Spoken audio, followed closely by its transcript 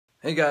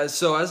Hey guys,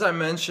 so as I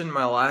mentioned in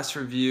my last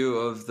review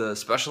of the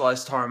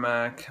Specialized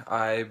Tarmac,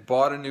 I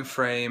bought a new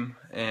frame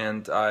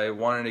and I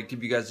wanted to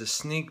give you guys a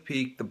sneak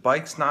peek. The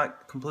bike's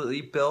not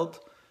completely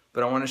built,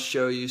 but I want to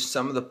show you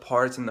some of the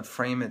parts in the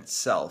frame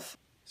itself.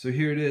 So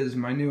here it is,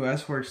 my new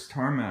S-Works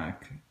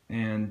Tarmac,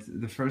 and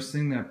the first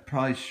thing that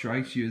probably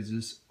strikes you is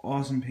this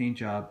awesome paint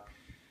job.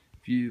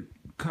 If you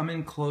come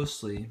in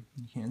closely,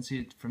 you can't see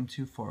it from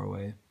too far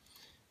away,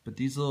 but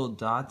these little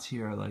dots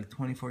here are like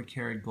 24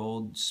 karat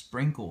gold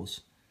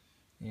sprinkles.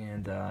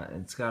 And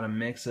it's got a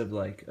mix of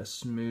like a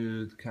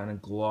smooth kind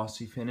of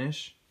glossy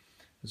finish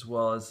as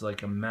well as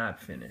like a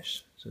matte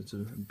finish, so it's a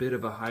bit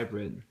of a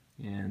hybrid,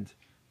 and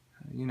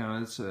you know,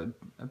 it's a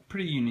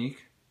pretty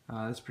unique.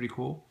 It's pretty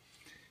cool.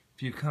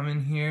 If you come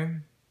in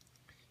here,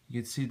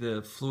 you can see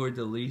the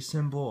fleur-de-lis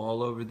symbol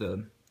all over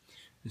the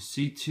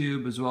seat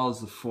tube as well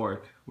as the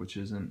fork, which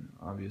isn't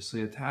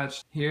obviously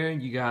attached. Here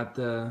you got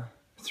the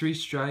 3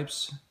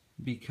 stripes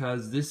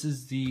because this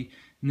is the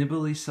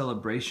Nibali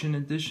Celebration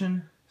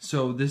Edition.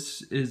 So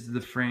this is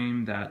the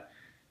frame that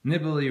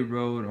Nibali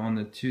rode on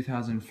the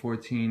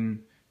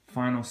 2014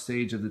 final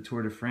stage of the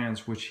Tour de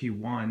France, which he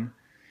won.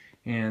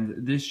 And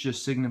this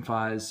just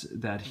signifies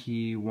that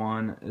he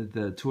won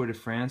the Tour de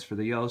France for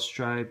the yellow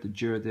stripe, the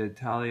Giro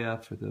d'Italia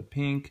for the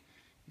pink,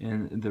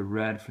 and the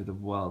red for the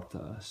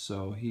Vuelta.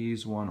 So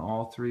he's won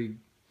all 3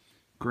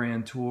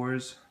 Grand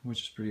Tours,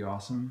 which is pretty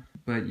awesome.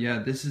 But yeah,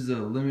 this is a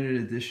limited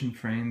edition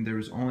frame. There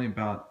was only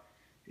about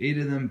 8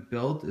 of them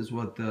built is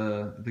what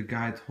the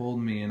guy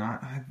told me, and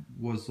I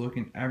was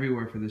looking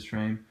everywhere for this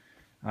frame.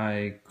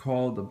 I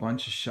called a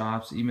bunch of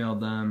shops, emailed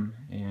them,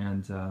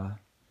 and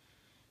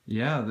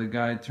yeah, the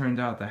guy turned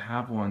out to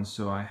have one,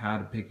 so I had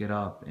to pick it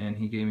up, and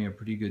he gave me a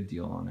pretty good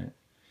deal on it.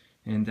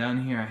 And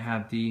down here I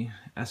have the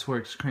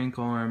S-Works crank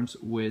arms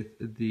with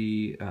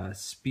the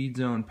Speed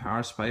Zone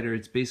Power Spider.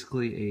 It's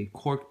basically a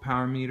cork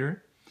power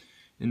meter,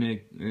 and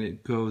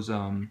it goes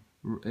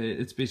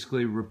it's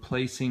basically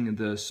replacing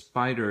the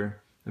spider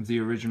of the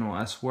original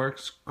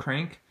S-Works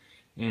crank.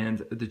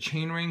 And the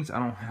chain rings I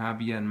don't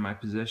have yet in my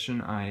possession.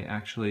 I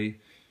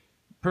actually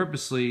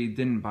purposely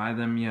didn't buy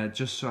them yet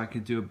just so I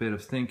could do a bit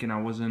of thinking.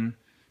 I wasn't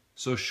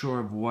so sure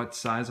of what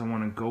size I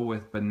want to go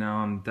with, but now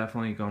I'm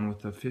definitely going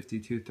with the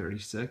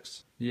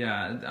 5236.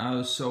 Yeah, I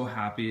was so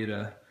happy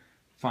to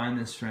find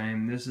this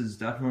frame. This is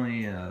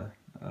definitely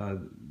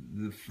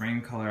the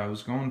frame color I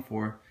was going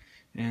for,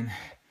 and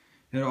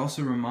it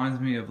also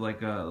reminds me of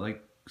like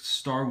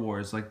Star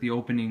Wars, like the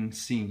opening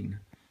scene.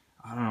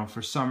 I don't know,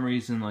 for some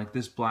reason, like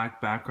this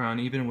black background,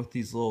 even with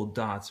these little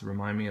dots,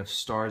 remind me of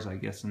stars, I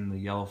guess, in the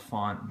yellow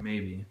font,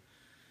 maybe.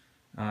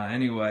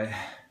 Anyway,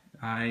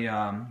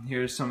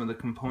 here's some of the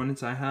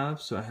components I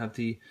have. So I have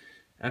the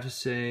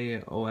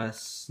FSA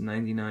OS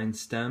 99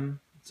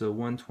 stem. It's a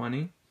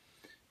 120.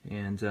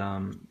 And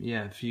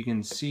yeah, if you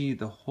can see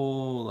the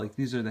whole, like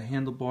these are the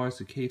handlebars,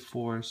 the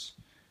K-Force,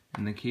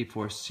 and the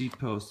K-Force seat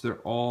posts. They're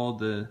all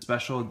the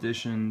special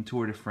edition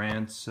Tour de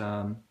France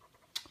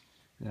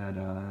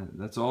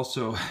that's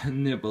also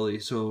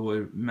Nibali, so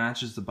it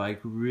matches the bike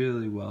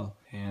really well.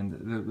 And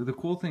the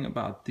cool thing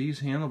about these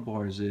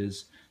handlebars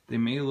is they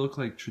may look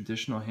like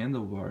traditional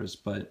handlebars,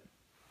 but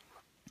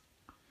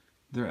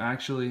they're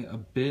actually a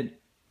bit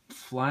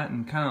flat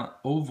and kind of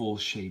oval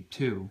shaped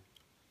too.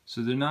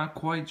 So they're not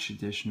quite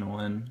traditional,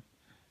 and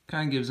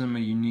kind of gives them a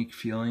unique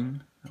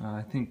feeling.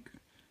 I think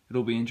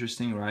it'll be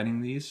interesting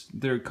riding these.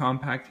 They're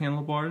compact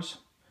handlebars,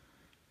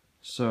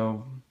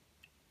 so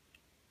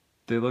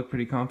they look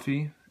pretty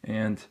comfy.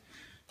 And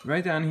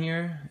right down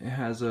here it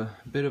has a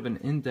bit of an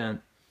indent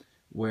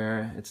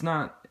where it's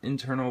not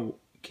internal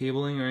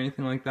cabling or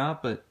anything like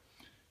that, but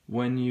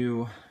when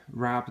you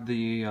wrap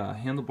the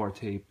handlebar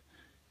tape,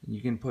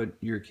 you can put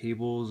your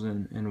cables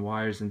and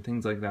wires and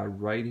things like that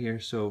right here,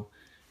 so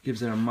it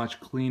gives it a much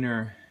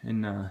cleaner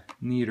and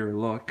neater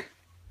look.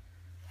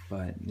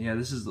 But yeah,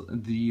 this is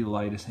the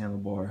lightest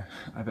handlebar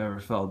I've ever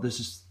felt. This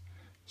is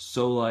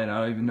so light, I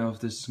don't even know if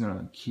this is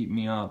gonna keep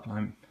me up.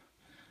 I'm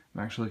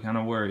actually kind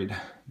of worried,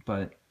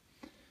 but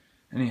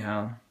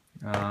anyhow,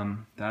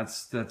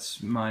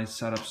 that's my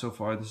setup so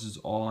far. This is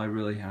all I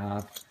really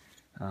have.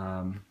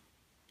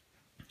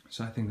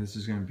 So I think this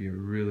is going to be a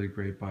really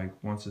great bike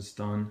once it's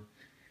done.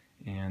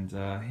 And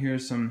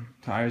here's some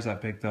tires I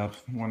picked up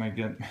when I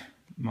get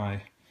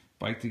my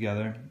bike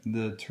together.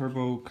 The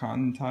Turbo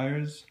Cotton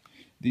tires.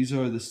 These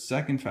are the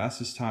second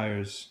fastest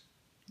tires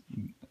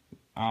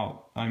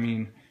out. I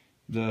mean,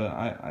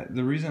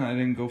 the reason I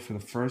didn't go for the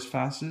first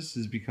fastest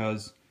is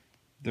because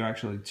they're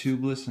actually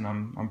tubeless, and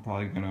I'm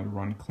probably gonna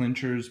run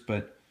clinchers.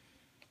 But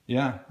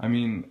yeah, I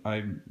mean,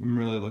 I'm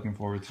really looking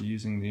forward to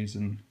using these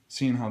and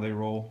seeing how they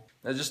roll.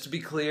 Now, just to be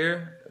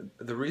clear,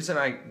 the reason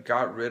I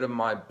got rid of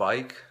my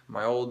bike,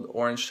 my old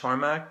orange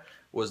Tarmac,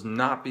 was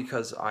not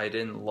because I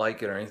didn't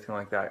like it or anything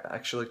like that.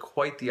 Actually,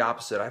 quite the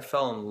opposite. I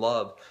fell in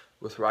love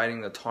with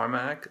riding the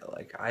Tarmac.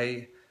 Like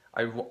I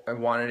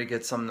wanted to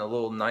get something a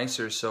little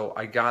nicer, so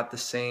I got the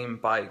same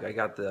bike. I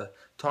got the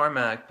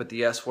Tarmac, but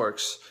the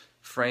S-Works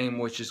frame,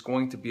 which is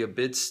going to be a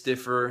bit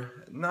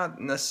stiffer, not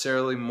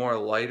necessarily more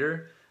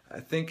lighter. I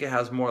think it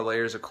has more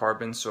layers of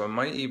carbon, so it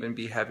might even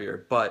be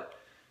heavier, but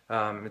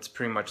it's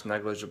pretty much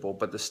negligible.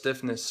 But the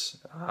stiffness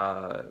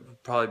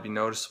would probably be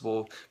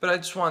noticeable. But I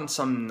just want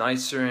something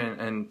nicer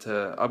and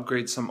to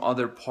upgrade some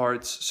other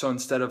parts. So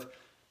instead of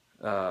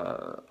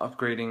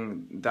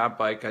upgrading that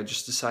bike, I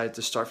just decided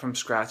to start from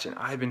scratch, and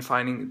I've been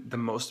finding the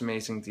most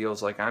amazing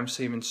deals. Like, I'm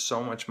saving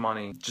so much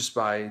money just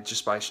by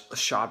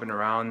shopping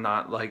around,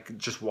 not like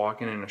just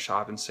walking in a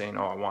shop and saying,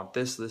 oh, I want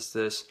this.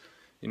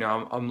 You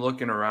know, I'm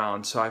looking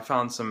around. So I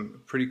found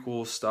some pretty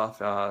cool stuff.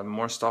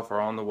 More stuff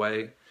are on the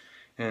way,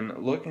 and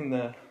looking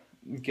to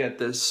get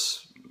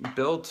this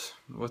built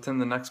within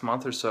the next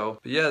month or so.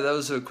 But yeah, that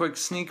was a quick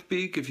sneak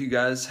peek. If you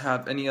guys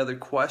have any other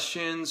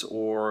questions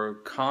or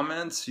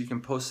comments, you can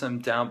post them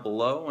down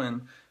below,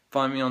 and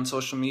find me on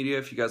social media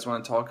if you guys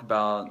want to talk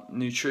about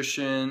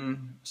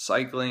nutrition,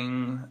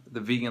 cycling,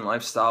 the vegan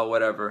lifestyle,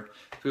 whatever.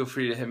 Feel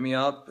free to hit me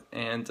up.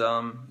 And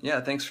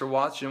yeah, thanks for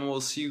watching.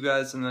 We'll see you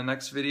guys in the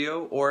next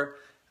video or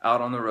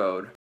out on the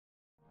road.